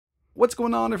What's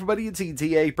going on, everybody? It's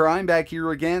ETAPRIME back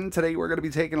here again. Today we're going to be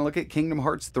taking a look at Kingdom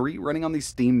Hearts 3 running on the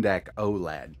Steam Deck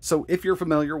OLED. So if you're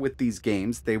familiar with these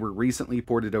games, they were recently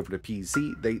ported over to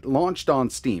PC. They launched on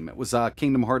Steam. It was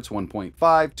Kingdom Hearts 1.5,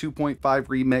 2.5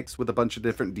 remix with a bunch of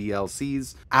different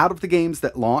DLCs. Out of the games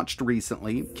that launched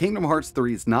recently, Kingdom Hearts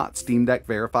 3 is not Steam Deck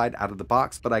verified out of the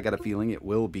box, but I got a feeling it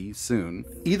will be soon.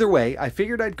 Either way, I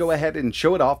figured I'd go ahead and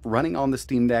show it off running on the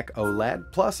Steam Deck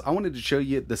OLED. Plus, I wanted to show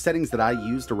you the settings that I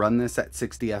use to run this at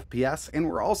 60 FPS, and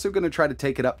we're also going to try to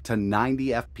take it up to 90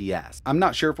 FPS. I'm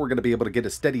not sure if we're going to be able to get a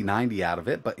steady 90 out of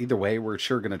it, but either way, we're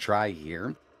sure going to try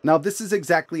here. Now, this is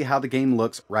exactly how the game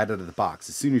looks right out of the box.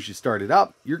 As soon as you start it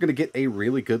up, you're going to get a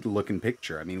really good looking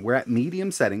picture. I mean, we're at medium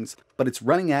settings, but it's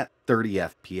running at 30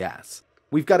 FPS.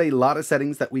 We've got a lot of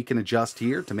settings that we can adjust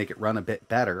here to make it run a bit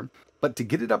better, but to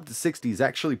get it up to 60 is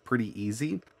actually pretty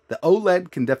easy. The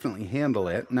OLED can definitely handle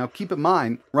it. Now keep in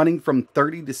mind, running from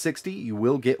 30 to 60, you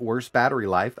will get worse battery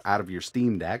life out of your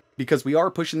Steam Deck because we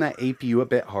are pushing that APU a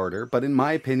bit harder, but in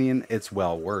my opinion, it's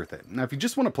well worth it. Now if you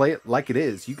just want to play it like it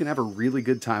is, you can have a really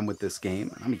good time with this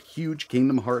game. I'm a huge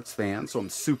Kingdom Hearts fan, so I'm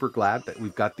super glad that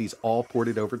we've got these all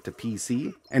ported over to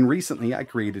PC. And recently I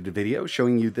created a video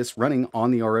showing you this running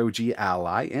on the ROG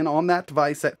Ally, and on that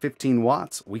device at 15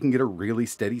 watts, we can get a really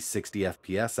steady 60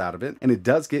 FPS out of it, and it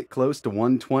does get close to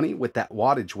 120 with that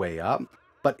wattage way up.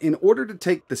 But in order to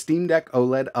take the Steam Deck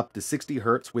OLED up to 60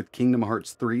 Hz with Kingdom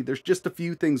Hearts 3, there's just a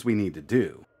few things we need to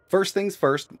do. First things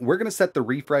first, we're going to set the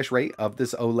refresh rate of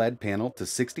this OLED panel to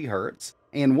 60 Hz.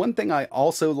 And one thing I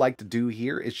also like to do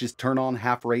here is just turn on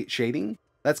half rate shading.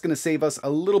 That's going to save us a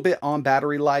little bit on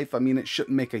battery life. I mean, it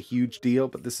shouldn't make a huge deal,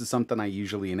 but this is something I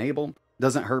usually enable.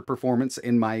 Doesn't hurt performance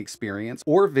in my experience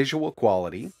or visual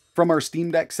quality. From our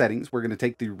Steam Deck settings, we're going to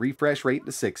take the refresh rate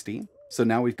to 60. So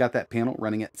now we've got that panel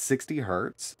running at 60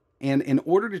 Hz. And in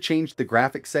order to change the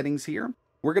graphics settings here,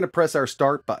 we're going to press our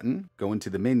start button, go into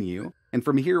the menu, and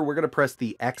from here we're going to press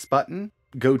the X button,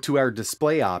 go to our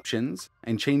display options,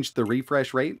 and change the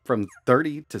refresh rate from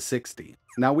 30 to 60.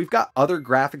 Now we've got other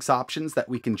graphics options that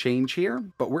we can change here,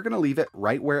 but we're going to leave it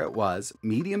right where it was,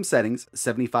 medium settings,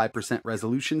 75%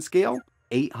 resolution scale,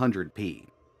 800p.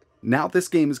 Now this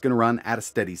game is going to run at a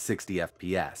steady 60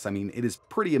 FPS. I mean, it is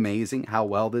pretty amazing how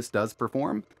well this does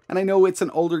perform. And I know it's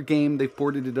an older game, they've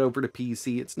ported it over to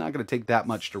PC, it's not going to take that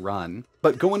much to run.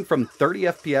 But going from 30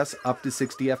 FPS up to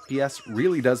 60 FPS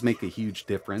really does make a huge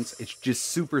difference. It's just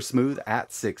super smooth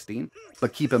at 60.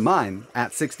 But keep in mind,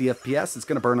 at 60 FPS, it's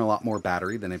going to burn a lot more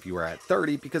battery than if you were at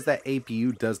 30 because that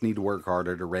APU does need to work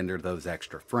harder to render those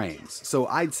extra frames. So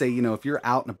I'd say, you know, if you're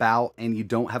out and about and you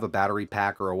don't have a battery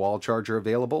pack or a wall charger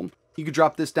available, you could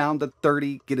drop this down to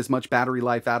 30, get as much battery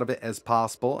life out of it as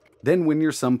possible. Then when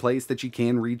you're someplace that you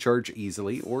can recharge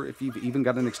easily, or if you've even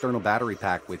got an external battery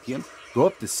pack with you, go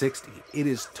up to 60. It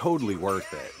is totally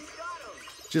worth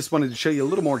it. Just wanted to show you a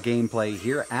little more gameplay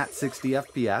here at 60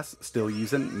 FPS, still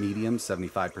using medium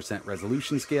 75%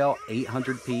 resolution scale,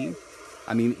 800p.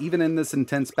 I mean, even in this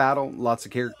intense battle, lots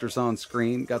of characters on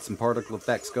screen, got some particle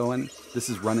effects going. This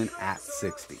is running at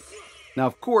 60. Now,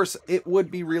 of course, it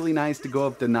would be really nice to go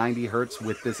up to 90 Hz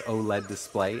with this OLED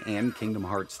display and Kingdom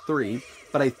Hearts 3,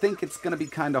 but I think it's going to be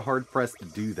kind of hard-pressed to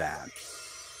do that.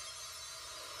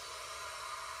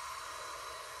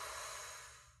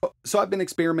 So I've been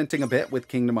experimenting a bit with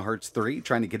Kingdom Hearts 3,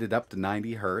 trying to get it up to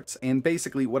 90 Hz, and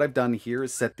basically what I've done here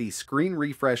is set the screen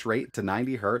refresh rate to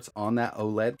 90 Hz on that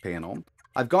OLED panel.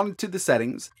 I've gone into the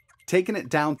settings, taken it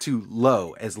down to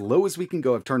low as we can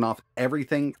go. I've turned off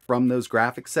everything from those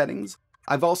graphics settings.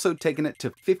 I've also taken it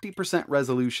to 50%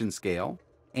 resolution scale,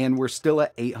 and we're still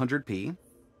at 800p.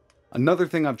 Another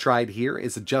thing I've tried here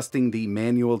is adjusting the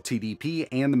manual TDP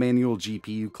and the manual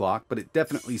GPU clock, but it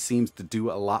definitely seems to do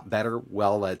a lot better.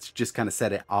 Well, let's just kind of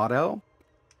set it auto.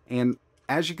 And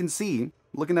as you can see,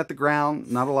 looking at the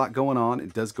ground, not a lot going on.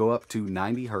 It does go up to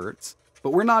 90 Hz,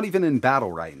 but we're not even in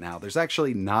battle right now. There's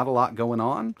actually not a lot going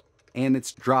on, and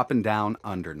it's dropping down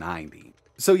under 90.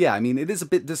 So yeah, I mean, it is a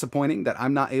bit disappointing that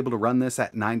I'm not able to run this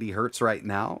at 90 Hz right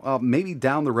now. Maybe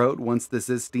down the road, once this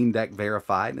is Steam Deck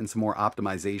verified and some more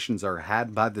optimizations are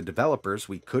had by the developers,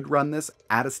 we could run this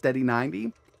at a steady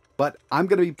 90. But I'm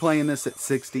going to be playing this at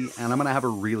 60, and I'm going to have a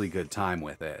really good time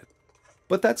with it.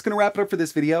 But that's going to wrap it up for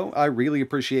this video. I really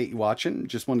appreciate you watching.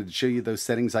 Just wanted to show you those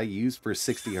settings I use for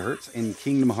 60 Hz in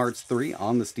Kingdom Hearts 3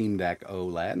 on the Steam Deck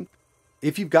OLED.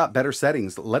 If you've got better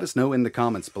settings, let us know in the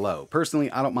comments below.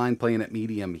 Personally, I don't mind playing at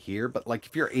medium here, but like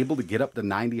if you're able to get up to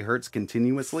 90 Hz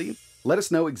continuously, let us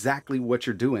know exactly what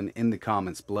you're doing in the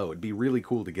comments below. It'd be really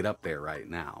cool to get up there right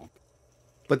now.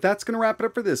 But that's going to wrap it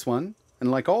up for this one.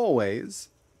 And like always,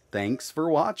 thanks for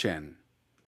watching.